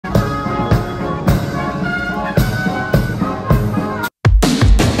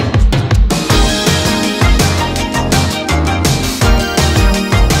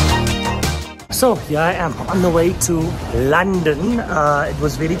So here I am on the way to London. It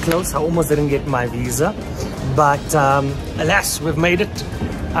was very close. I almost didn't get my visa, but alas, we've made it.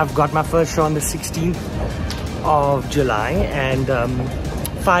 I've got my first show on the 16th of July and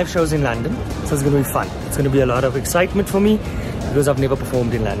 5 shows in London. So it's going to be fun. It's going to be a lot of excitement for me because I've never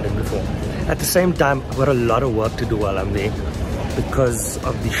performed in London before. At the same time, I've got a lot of work to do while I'm there because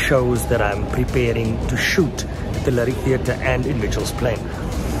of the shows that I'm preparing to shoot at the Lyric Theatre and in Mitchell's Plain.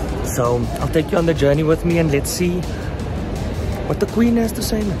 So I'll take you on the journey with me and let's see what the Queen has to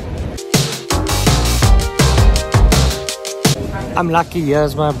say. I'm lucky,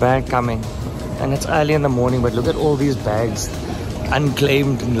 here's my bag coming. And it's early in the morning, but look at all these bags.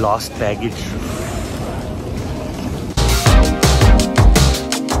 Unclaimed and lost baggage.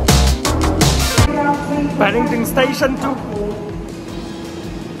 Paddington Station 2.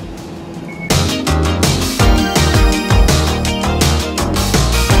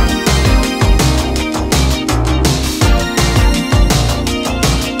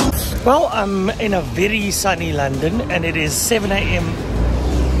 Well, I'm in a very sunny London and it is 7 AM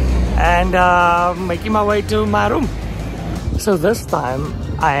and making my way to my room. So this time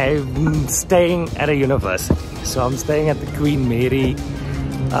I'm staying at a university. So I'm staying at the Queen Mary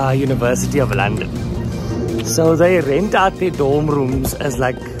University of London. So they rent out their dorm rooms as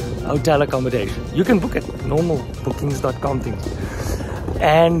like hotel accommodation. You can book it, normal bookings.com things.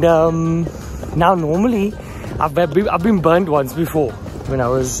 And now normally I've been burned once before. When I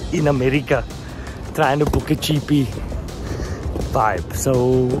was in America trying to book a cheapie vibe.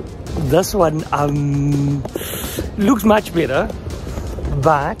 So this one looks much better,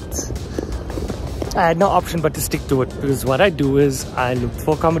 but I had no option but to stick to it because what I do is I look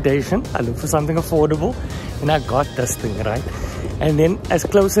for accommodation, I look for something affordable, and I got this thing, right? And then as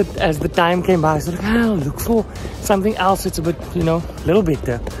close as the time came by, I said, I'll look for something else that's a bit, you know, a little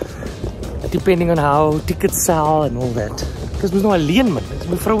better, depending on how tickets sell and all that. Because was no alleen man.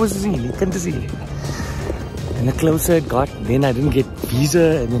 My vrou was hier, die kind is hier. And the closer it got, then I didn't get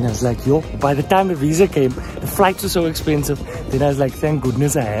visa, and then I was like, yo, by the time the visa came, the flights were so expensive, then I was like, thank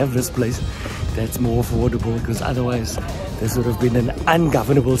goodness I have this place that's more affordable, because otherwise this would have been an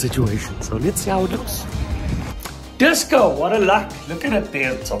ungovernable situation. So let's see how it looks. Disco, what a luck. Look at it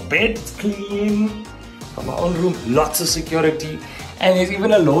there. It's a bed, it's clean. Got my own room, lots of security, and there's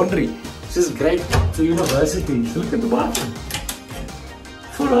even a laundry. This is great for university. So look at the bathroom.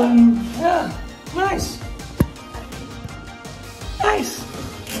 Full on, yeah, nice. Nice.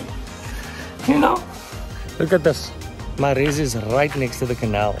 You know, look at this. My race is right next to the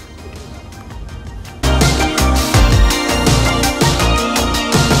canal.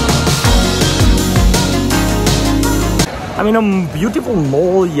 I'm in a beautiful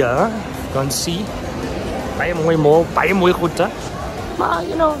mall here. You can see. Baie mooi mall, baie mooi goed, hè? But,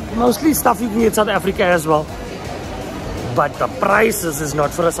 you know, mostly stuff you can get in South Africa as well. But the prices is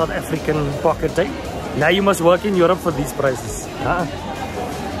not for a South African pocket, eh? Now you must work in Europe for these prices. Huh?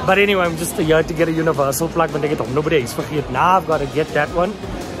 But anyway, I'm just here to get a universal plug when I get home. Nobody else forget. Now I've got to get that one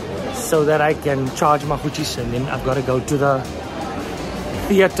so that I can charge my Gucci's, and then I've got to go to the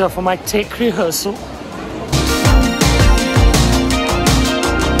theater for my tech rehearsal.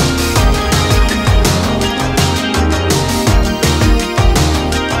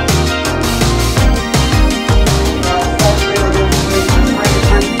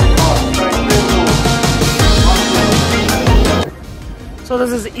 So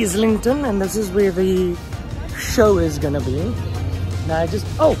this is Islington and this is where the show is gonna be. Now I just,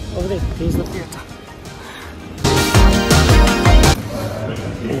 oh, over there, there's the theatre.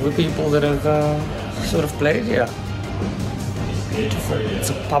 All the people that have sort of played here. Beautiful. It's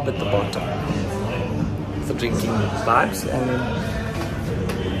a pub at the bottom for drinking vibes, and then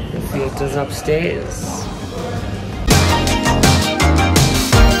the theatre's upstairs.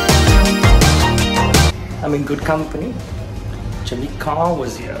 I'm in good company. Jimmy Carr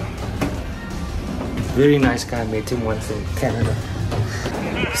was here. Very nice guy, met him once in Canada.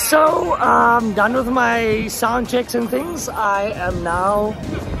 So, I'm done with my sound checks and things. I am now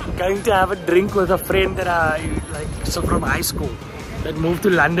going to have a drink with a friend that I like, so from high school, that moved to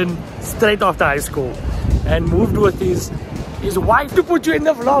London straight after high school and moved with his wife to put you in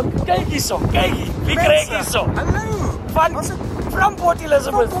the vlog. Kyk hierso, kyk hier. Wie kry ek hierso? Hallo. From Port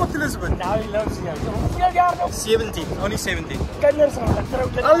Elizabeth. From Port Elizabeth. Now he loves you. Hoeveel jaar nog? 17, only 17. Kinders al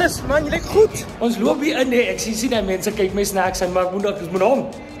getroud. Alles man, jy lyk goed. Ons loop hier in, nee, ek sien die mense kyk my snacks en maar ek moet met hom.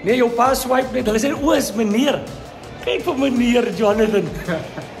 Nee, jou pa swipe net. Hulle sê o, is meneer. Kyk vir meneer Jonathan.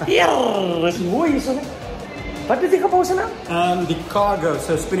 Ja, is mooi so. Wat is die gebou se naam? The Cargo,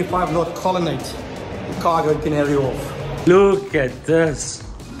 so it's 25 North Colonnade. Cargo in Canary Wharf. Look at this.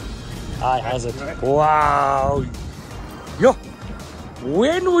 Has it? Wow. Yo,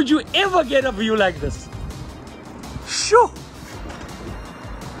 when would you ever get a view like this? Sure.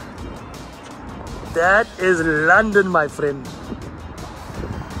 That is London, my friend.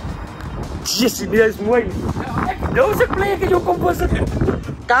 Yes, dit is mooi. Nou is ek bly ek het jou kom visit.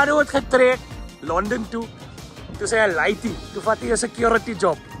 Kado het getrek London toe. Toe sê hy laaitie, toe vat hy 'n security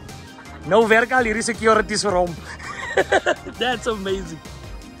job. Nou werk al hierdie securities vir hom. That's amazing.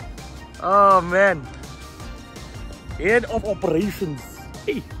 Oh man. Head of operations.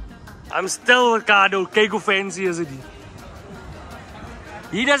 Hey, I'm still with Kado. Kyk hoe fancy is it?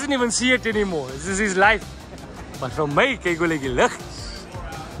 He doesn't even see it anymore. This is his life. But from me, kyk hoe lyk die lig.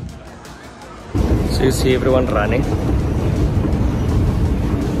 So you see everyone running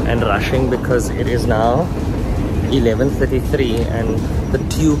and rushing because it is now 11:33 and the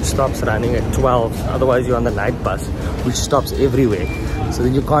tube stops running at 12. Otherwise you're on the night bus, which stops everywhere. So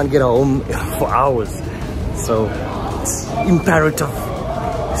then you can't get home for hours. So it's imperative.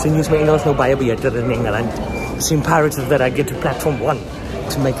 Since my Engels nou baie beter in England, it's imperative that I get to platform 1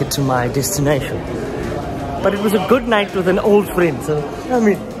 to make it to my destination. But it was a good night with an old friend, so I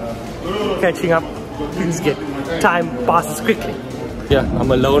mean, catching up, things get, time passes quickly. Yeah,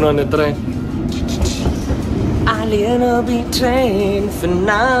 I'm alone on the train. Alleen op die train,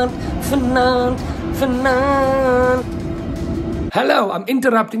 vanavond. Hello, I'm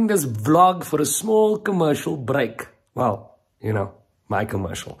interrupting this vlog for a small commercial break. Well, you know, my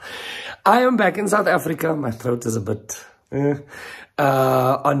commercial. I am back in South Africa. My throat is a bit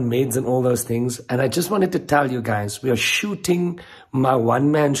on meds and all those things. And I just wanted to tell you guys, we are shooting my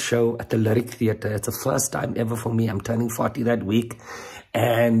one-man show at the Lyric Theatre. It's the first time ever for me. I'm turning 40 that week.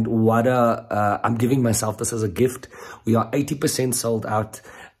 And what I'm giving myself this as a gift. We are 80% sold out.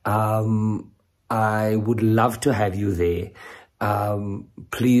 I would love to have you there.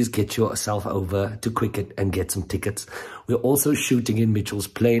 Please get yourself over to Quicket and get some tickets. We're also shooting in Mitchell's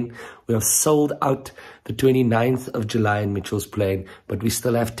Plain. We have sold out the 29th of July in Mitchell's Plain, but we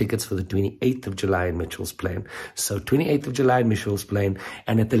still have tickets for the 28th of July in Mitchell's Plain. So 28th of July in Mitchell's Plain,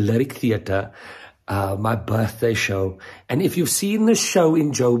 and at the Lyric Theatre, my birthday show. And if you've seen the show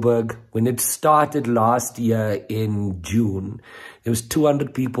in Joburg, when it started last year in June, there was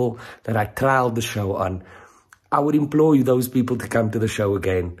 200 people that I trialed the show on. I would implore you, those people, to come to the show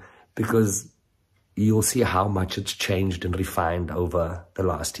again, because you'll see how much it's changed and refined over the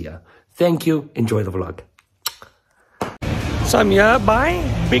last year. Thank you. Enjoy the vlog. So I'm here by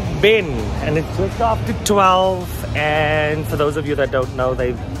Big Ben, and it's just after 12. And for those of you that don't know,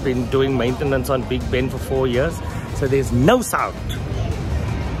 they've been doing maintenance on Big Ben for 4 years. So there's no sound.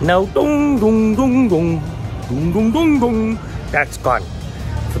 No dung dung dung dung dung dung dung dung. That's gone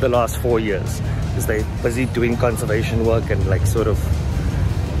for the last 4 years. Because they're busy doing conservation work and like sort of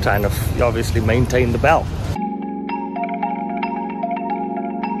trying to obviously maintain the bell.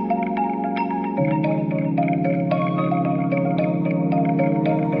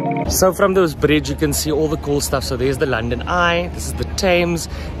 So from this bridge you can see all the cool stuff. So there's the London Eye, this is the Thames,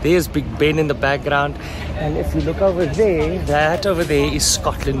 there's Big Ben in the background, and if you look over there, that over there is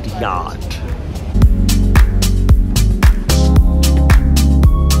Scotland Yard.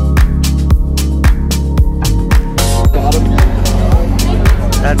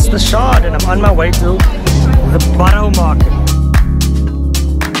 That's the Shard, and I'm on my way to the Borough Market.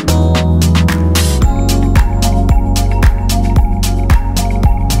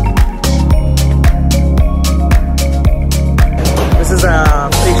 This is a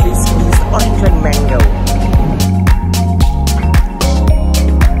freshly squeezed orange and mango.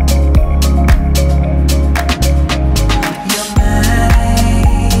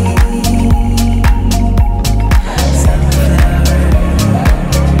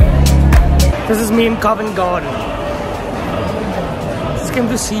 This is me in Covent Garden. Just came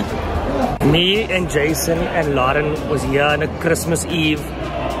to see. Me and Jason and Lauren was here on a Christmas Eve.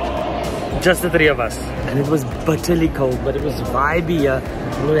 Just the three of us. And it was bitterly cold, but it was vibey here.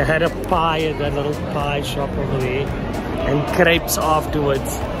 And we had a pie at that little pie shop over there. And crepes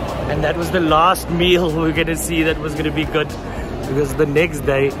afterwards. And that was the last meal we were going to see that was going to be good. Because the next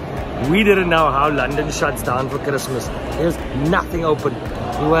day, we didn't know how London shuts down for Christmas. There was nothing open.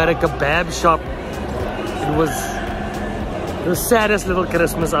 We were at a kebab shop. It was the saddest little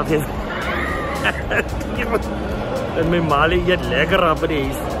Christmas I've ever. En my Mali eet lekker op die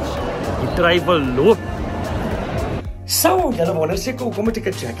huis. Die trifle loop. So, julle wonder seker hoekom het ek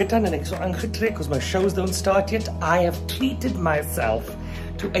 'n jacket aan en ek so aangetrek because my shows don't start yet. I have treated myself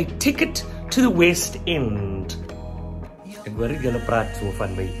to a ticket to the West End. Ek hoor julle praat so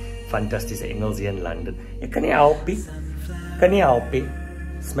van my fantastiese Engels hier in Londen. Ek kan nie help nie.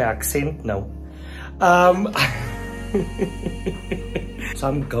 It's my accent now. So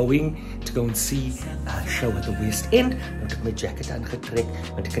I'm going to go and see a show at the West End. Nou het ek my jacket aangetrek,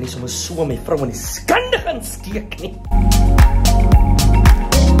 want ek kan nie sommer so my vrou in die skande gaan steek nie.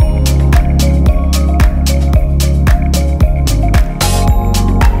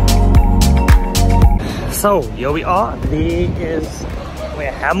 So here we are. There is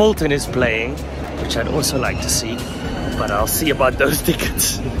where Hamilton is playing, which I'd also like to see, but I'll see about those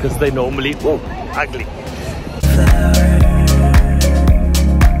tickets because they're normally ugly.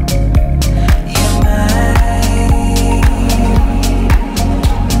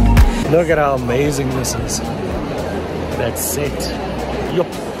 Look at how amazing this is. That's it. Yup.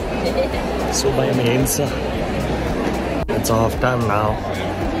 So by mense. It's half time now.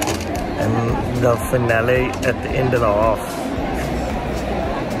 And the finale at the end of the half.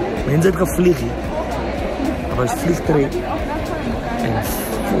 Mense het gevlieg hier. Daar was vliegtuig en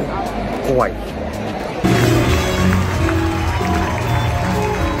kooi.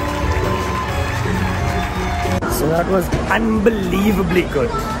 So that was unbelievably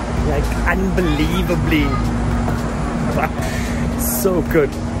good. Like unbelievably. So good.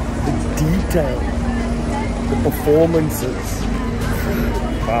 The detail. The performances.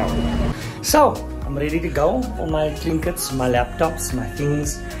 Wow. So, I'm ready to go for my trinkets, my laptops, my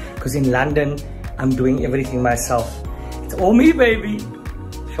things. Because in London, I'm doing everything myself. It's all me, baby.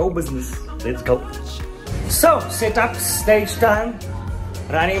 Show business. Let's go. So, set up, stage time.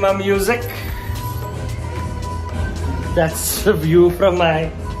 Running my music. That's the view from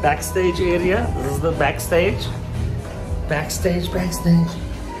my backstage area. This is the backstage. Backstage, backstage.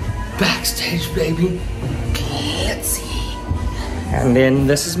 Backstage, baby. Let's see. And then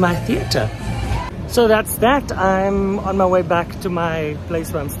this is my theater. So that's that. I'm on my way back to my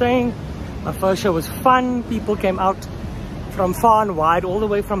place where I'm staying. My first show was fun. People came out from far and wide, all the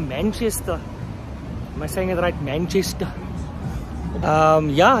way from Manchester. Am I saying it right? Manchester.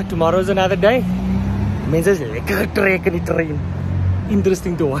 Yeah, tomorrow's another day. Mense is lekker getrek in die train.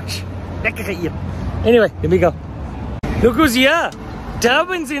 Interesting to watch. Lekker geëet. Anyway, here we go. Look who's here.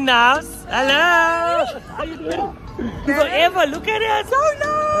 Durban's in the house. Hello. How you doing? Forever. Look at her. So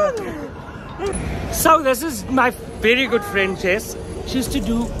long. So this is my very good friend Jess. She used to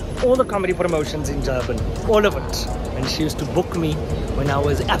do all the comedy promotions in Durban. All of it. And she used to book me when I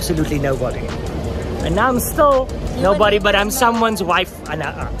was absolutely nobody. And now I'm still nobody, but I'm someone's wife.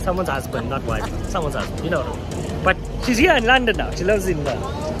 Someone's husband, not wife. Someone's husband, you know. But she's here in London now. She lives in London.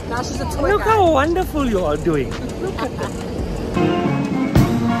 Now she's a tour Look guide. how wonderful you are doing. Look at that.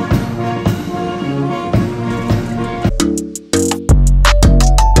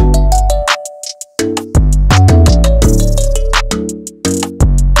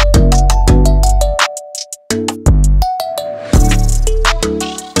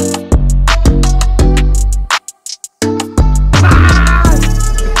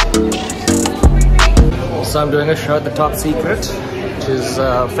 So I'm doing a show at the Top Secret, which is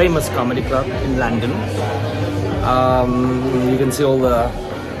a famous comedy club in London. You can see all the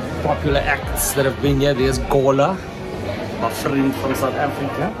popular acts that have been here. There's Gola, my friend from South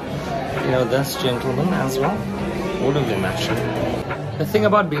Africa. You know, this gentleman as well. All of them actually. The thing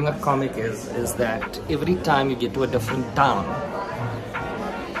about being a comic is that every time you get to a different town,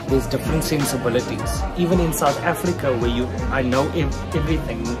 there's different sensibilities. Even in South Africa, where I know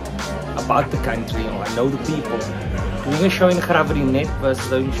everything about the country, or I know the people. Doing a show in Graafrenet versus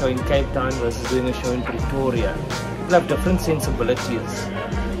doing a show in Cape Town versus doing a show in Pretoria, people have different sensibilities.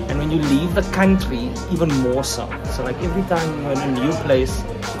 And when you leave the country, even more so. So like every time you're in a new place,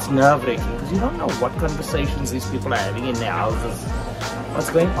 it's nerve-wracking because you don't know what conversations these people are having in their houses, what's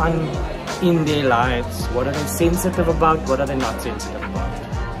going on in their lives, what are they sensitive about, what are they not sensitive about.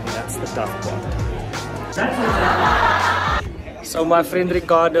 And that's the tough part. So my friend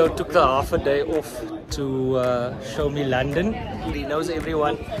Ricardo took the half a day off to show me London. He knows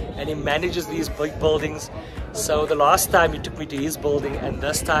everyone and he manages these big buildings. So the last time he took me to his building, and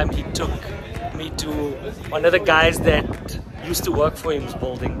this time he took me to one of the guys that used to work for him's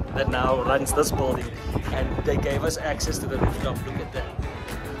building that now runs this building, and they gave us access to the rooftop. Look at that.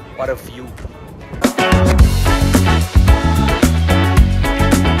 What a view.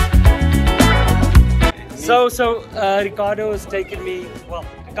 So Ricardo has taken me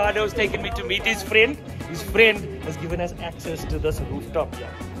to meet his friend. His friend has given us access to this rooftop here.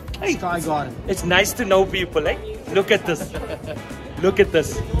 Hey, Sky Garden. It's nice to know people, eh? Look at this. Look at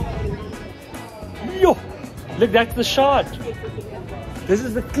this. Yo! Look, that's the shot. This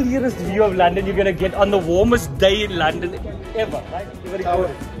is the clearest view of London you're gonna get on the warmest day in Londden ever, right?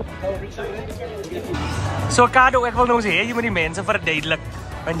 So Ricardo, ek wil nou sê, jy moet die mense verduidelik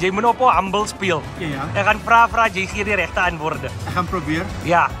Want jy moet op 'n humble speel. Ja. Ek gaan vra jy gee die regte antwoorde. Ek gaan probeer.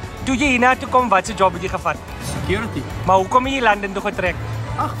 Ja. Toe jy hierna toe kom, wat se job het jy gevat? Security. Maar hoekom het jy London toe getrek?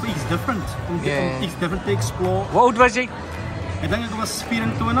 Ag, iets different. Om Yeah. iets different te explore. Hoe oud was jy? Ek dink ek was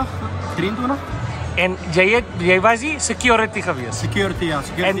 24, 23. En jy was die security gewees. Security, ja.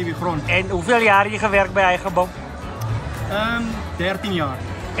 Security op grond. En hoeveel jaar het jy gewerk by hy gebou? 13 jaar.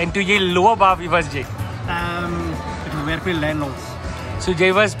 En toe jy loop af, wie was jy? Ek werk by landlords. So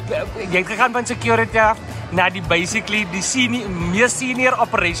jy het gegaan van security af na die basically die senior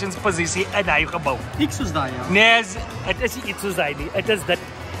operations posisie in hy gebou. Ek soos daai, ja. Nee, it is iets soos hy nie. It is that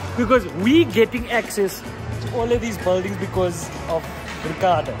because we getting access to all of these buildings because of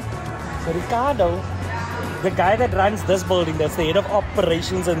Ricardo. So Ricardo, the guy that runs this building, that's the head of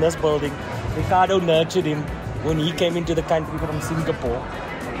operations in this building, Ricardo nurtured him when he came into the country from Singapore.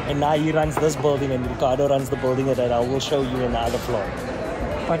 And now he runs this building and Ricardo runs the building that I will show you in the other floor.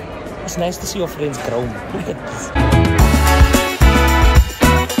 But it's nice to see your friends grow. Look at this.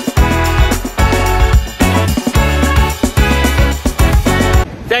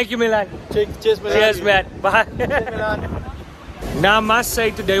 Thank you, Milan. Cheers, man. Cheers, man. Bye. Cheers, Milan. Now, I must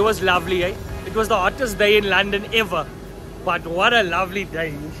say today was lovely, eh? It was the hottest day in London ever. But what a lovely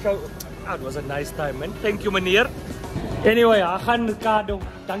day. It was a nice time, man. Thank you, meneer. Anyway, I gaan Ricardo.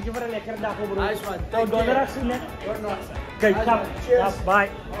 Thank you for a lekker dag, bro. Nice one. Thank you. Okay, come. Cheers. Bye.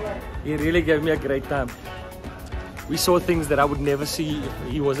 He really gave me a great time. We saw things that I would never see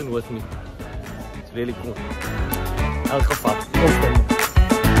if he wasn't with me. It's really cool. In elk geval.